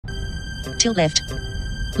Till left.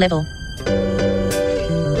 Level.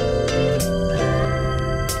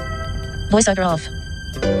 Voiceover off.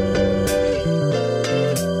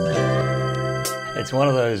 It's one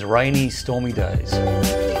of those rainy, stormy days.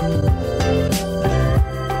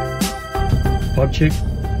 Vibe check.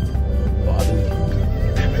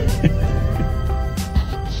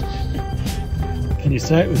 Can you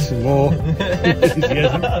say it with some more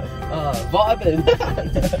enthusiasm?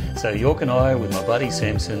 Vibing. So York and I, with my buddy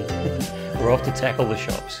Samson, we're off to tackle the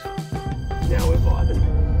shops. Now we're vibing.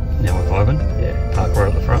 Now we're vibing? Yeah. Park right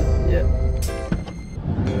at the front. Yeah.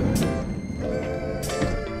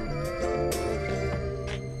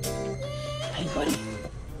 Hey buddy,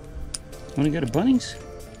 want to go to Bunnings?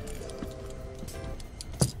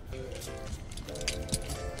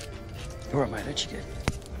 All right mate, that's you go.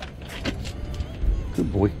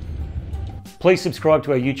 Good boy. Please subscribe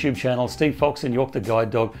to our YouTube channel, Steve Fox and York the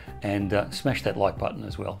Guide Dog, and smash that like button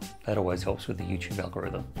as well. That always helps with the YouTube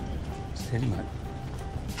algorithm. Steady mate.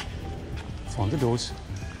 Find the doors.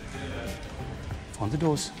 Find the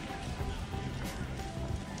doors.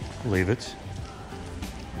 Leave it.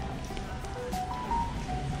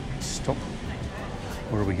 Stop.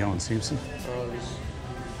 Where are we going, Samson?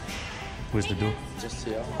 Where's the door? Just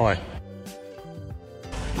here. Hi.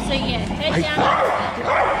 So yeah, head down.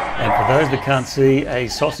 And for those that can't see, a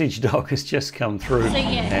sausage dog has just come through. So yeah,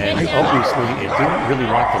 And head down. obviously it didn't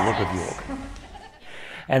really like the look of York.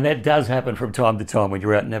 And that does happen from time to time when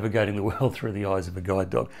you're out navigating the world through the eyes of a guide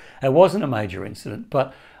dog. It wasn't a major incident,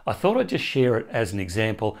 but I thought I'd just share it as an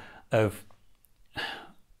example of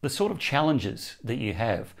the sort of challenges that you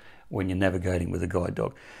have when you're navigating with a guide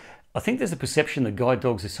dog. I think there's a perception that guide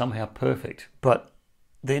dogs are somehow perfect, but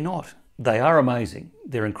they're not. They are amazing.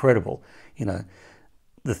 They're incredible. You know,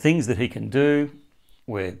 the things that he can do,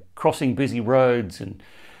 we're crossing busy roads and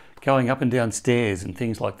going up and down stairs and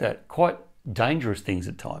things like that. Quite dangerous things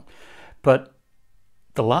at times. But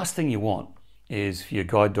the last thing you want is for your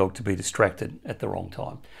guide dog to be distracted at the wrong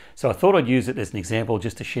time. So I thought I'd use it as an example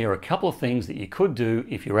just to share a couple of things that you could do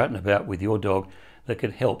if you're out and about with your dog that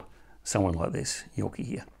could help someone like this, Yorkie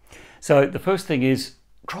here. So the first thing is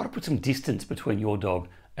try to put some distance between your dog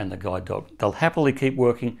and the guide dog. They'll happily keep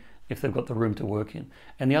working if they've got the room to work in.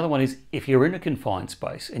 And the other one is if you're in a confined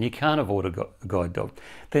space and you can't avoid a guide dog,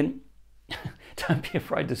 then don't be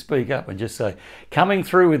afraid to speak up and just say, coming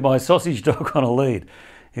through with my sausage dog on a lead.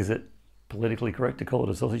 Is it politically correct to call it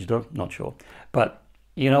a sausage dog? Not sure. But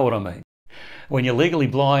you know what I mean. When you're legally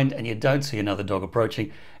blind and you don't see another dog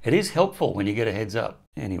approaching, it is helpful when you get a heads up.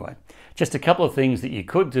 Anyway, just a couple of things that you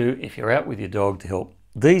could do if you're out with your dog to help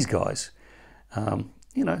these guys.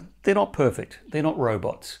 You know, they're not perfect. They're not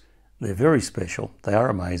robots. They're very special. They are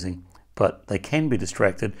amazing, but they can be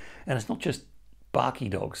distracted. And it's not just barky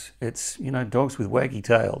dogs. It's, you know, dogs with waggy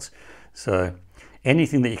tails. So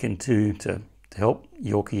anything that you can do to help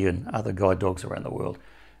Yorkie and other guide dogs around the world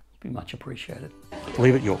would be much appreciated.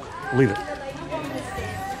 Leave it, York. Leave it.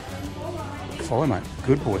 Follow, mate.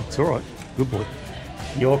 Good boy. It's all right. Good boy.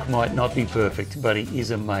 York might not be perfect, but he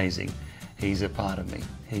is amazing. He's a part of me.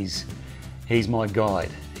 He's my guide.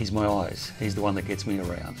 He's my eyes. He's the one that gets me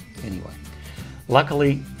around. Anyway,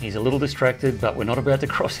 luckily he's a little distracted, but we're not about to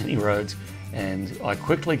cross any roads, and I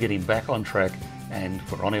quickly get him back on track and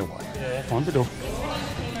we're on our way. Yeah. Find the door.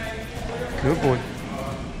 Good boy.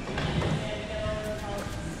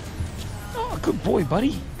 Oh, good boy,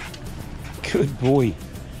 buddy. Good boy.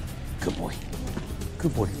 Good boy.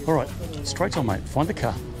 Good boy. All right, straight on, mate. Find the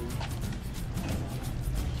car.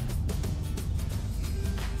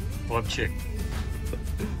 Vibe check.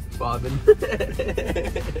 Vibing.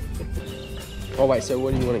 Oh wait, so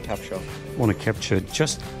what do you want to capture? I want to capture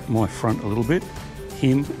just my front a little bit,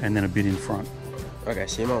 him, and then a bit in front. Okay,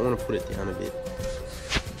 so you might want to put it down a bit.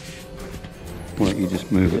 Why don't you just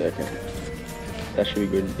move it? Okay. That should be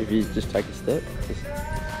good. If you just take a step. Just...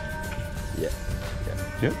 Yeah.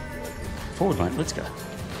 Yep. Forward, mate. Let's go.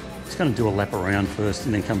 Just going to do a lap around first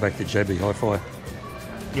and then come back to JB Hi-Fi.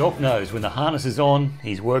 York knows when the harness is on,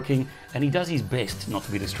 he's working, and he does his best not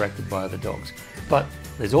to be distracted by other dogs. But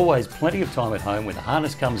there's always plenty of time at home when the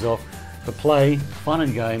harness comes off for play, fun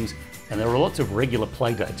and games, and there are lots of regular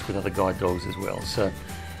play dates with other guide dogs as well. So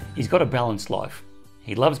he's got a balanced life.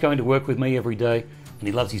 He loves going to work with me every day, and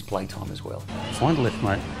he loves his playtime as well. Find a left,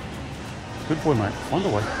 mate. Good boy, mate. Find a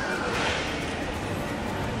way.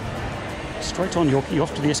 Straight on, Yorkie.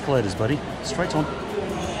 Off to the escalators, buddy. Straight on.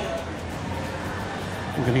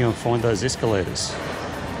 I'm going to go and find those escalators.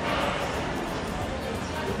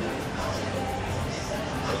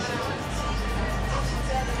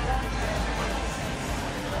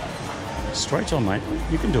 Straight on, mate.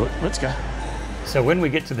 You can do it. Let's go. So when we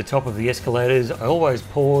get to the top of the escalators, I always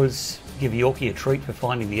pause, give Yorkie a treat for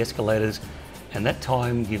finding the escalators, and that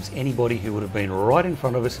time gives anybody who would have been right in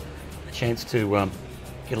front of us a chance to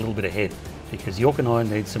get a little bit ahead, because York and I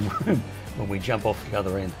need some room when we jump off the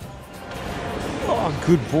other end. Oh,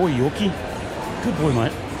 good boy, Yorkie. Good boy,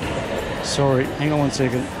 mate. Sorry, hang on 1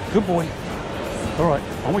 second. Good boy. All right,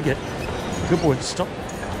 on we get. Good boy, stop.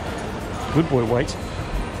 Good boy, wait.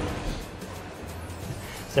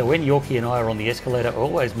 So when Yorkie and I are on the escalator, I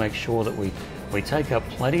always make sure that we take up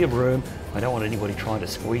plenty of room. I don't want anybody trying to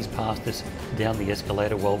squeeze past us down the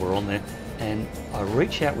escalator while we're on there. And I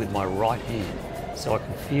reach out with my right hand so I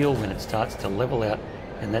can feel when it starts to level out,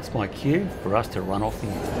 and that's my cue for us to run off the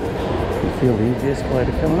end. Feel the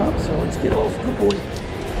escalator coming up, so let's get off. Good boy.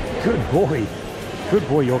 Good boy. Good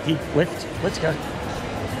boy, Yorkie. Left. Let's go.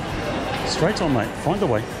 Straight on, mate. Find the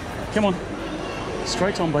way. Come on.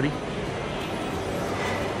 Straight on, buddy.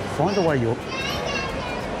 Find the way, York.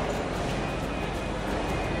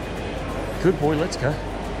 Good boy, let's go.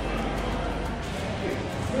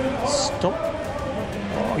 Stop.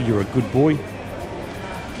 Oh, you're a good boy.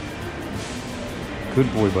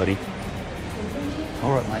 Good boy, buddy.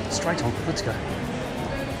 All right, mate, straight on. Let's go.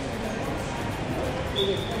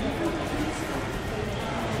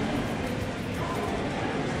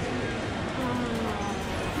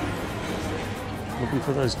 Looking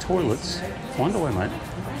for those toilets. Find a way, mate.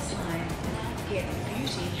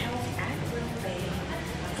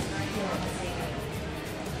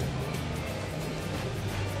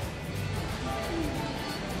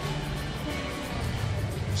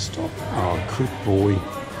 Stop. Oh, good boy.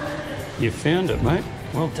 You found it, mate.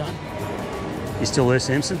 Well done. You still there,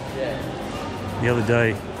 Samson? Yeah. The other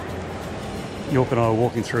day, York and I were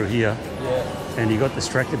walking through here, Yeah. and you got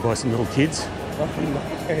distracted by some little kids, Oh, no.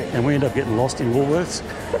 and we ended up getting lost in Woolworths.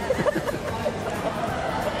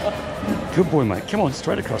 Good boy, mate. Come on,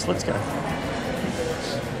 straight across. Let's go.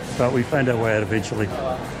 But we found our way out eventually,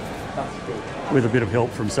 with a bit of help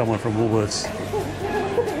from someone from Woolworths.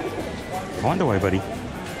 Find a way, buddy.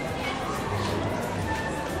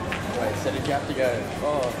 Wait, so did you have to go,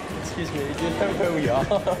 oh, excuse me, do you know where we are?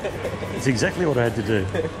 It's exactly what I had to do.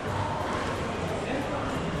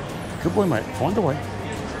 Good boy, mate. Find a way.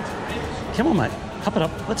 Come on, mate. Up it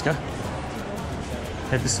up. Let's go.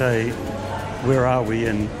 Had to say, where are we?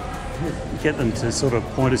 And get them to sort of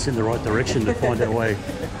point us in the right direction to find our way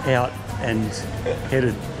out and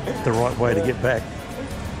headed the right way to get back.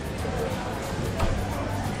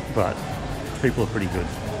 But people are pretty good.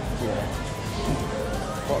 Yeah.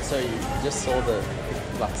 What, so you just saw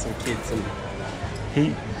some kids and...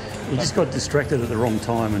 He just got distracted at the wrong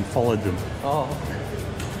time and followed them. Oh.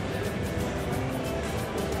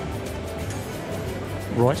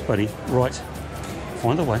 Right, buddy, right.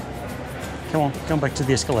 Find a way. Come on, come back to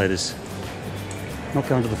the escalators. Not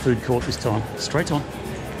going to the food court this time. Straight on.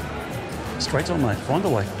 Straight on, mate. Find a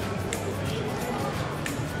way.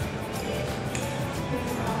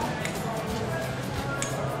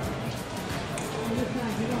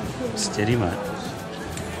 Steady, mate.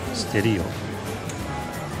 Steady on.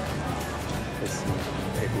 There's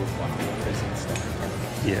people with like walkers and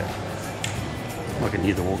stuff. Yeah. I can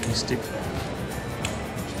hear the walking stick.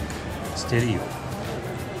 Steady on.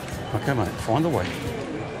 Okay, mate. Find the way.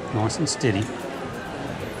 Nice and steady.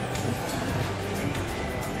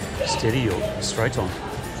 Steady York. Straight on.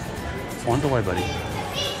 Find the way, buddy.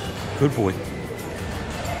 Good boy.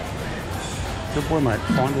 Good boy, mate.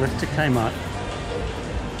 Find left to Kmart.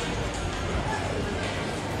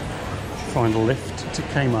 Find left to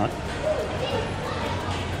Kmart.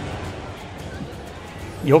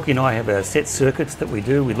 Yorkie and I have our set circuits that we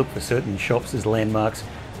do. We look for certain shops as landmarks,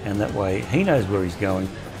 and that way he knows where he's going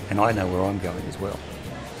and I know where I'm going as well.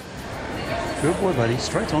 Good boy, buddy.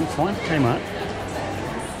 Straight on. Find Kmart.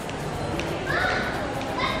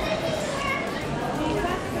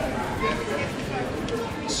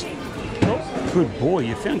 Oh, good boy.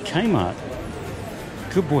 You found Kmart.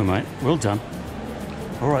 Good boy, mate. Well done.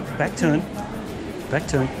 All right, back turn. Back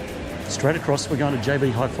turn. Straight across. We're going to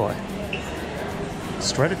JB Hi-Fi.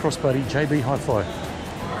 Straight across, buddy. JB Hi-Fi.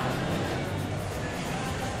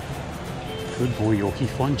 Good boy, Yorkie.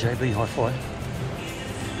 Find JB Hi-Fi.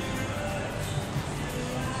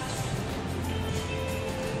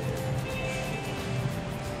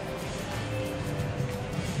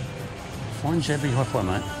 Find JB Hi-Fi,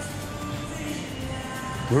 mate.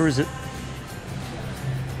 Where is it?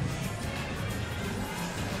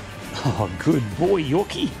 Oh, good boy,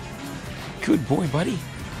 Yorkie. Good boy, buddy.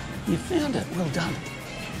 You found it. Well done.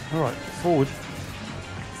 All right, forward.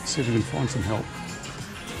 See if we can find some help.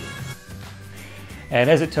 And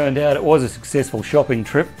as it turned out, it was a successful shopping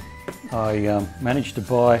trip. I managed to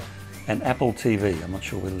buy an Apple TV. I'm not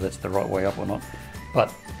sure whether that's the right way up or not,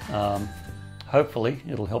 but hopefully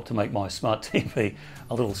it'll help to make my smart TV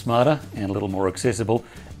a little smarter and a little more accessible,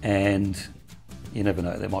 and you never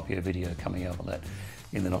know, there might be a video coming out on that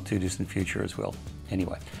in the not too distant future as well.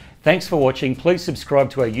 Anyway, thanks for watching. Please subscribe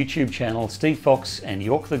to our YouTube channel, Steve Fox and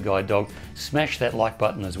York the Guide Dog. Smash that like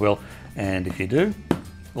button as well, and if you do,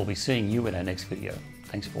 we'll be seeing you in our next video.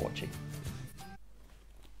 Thanks for watching.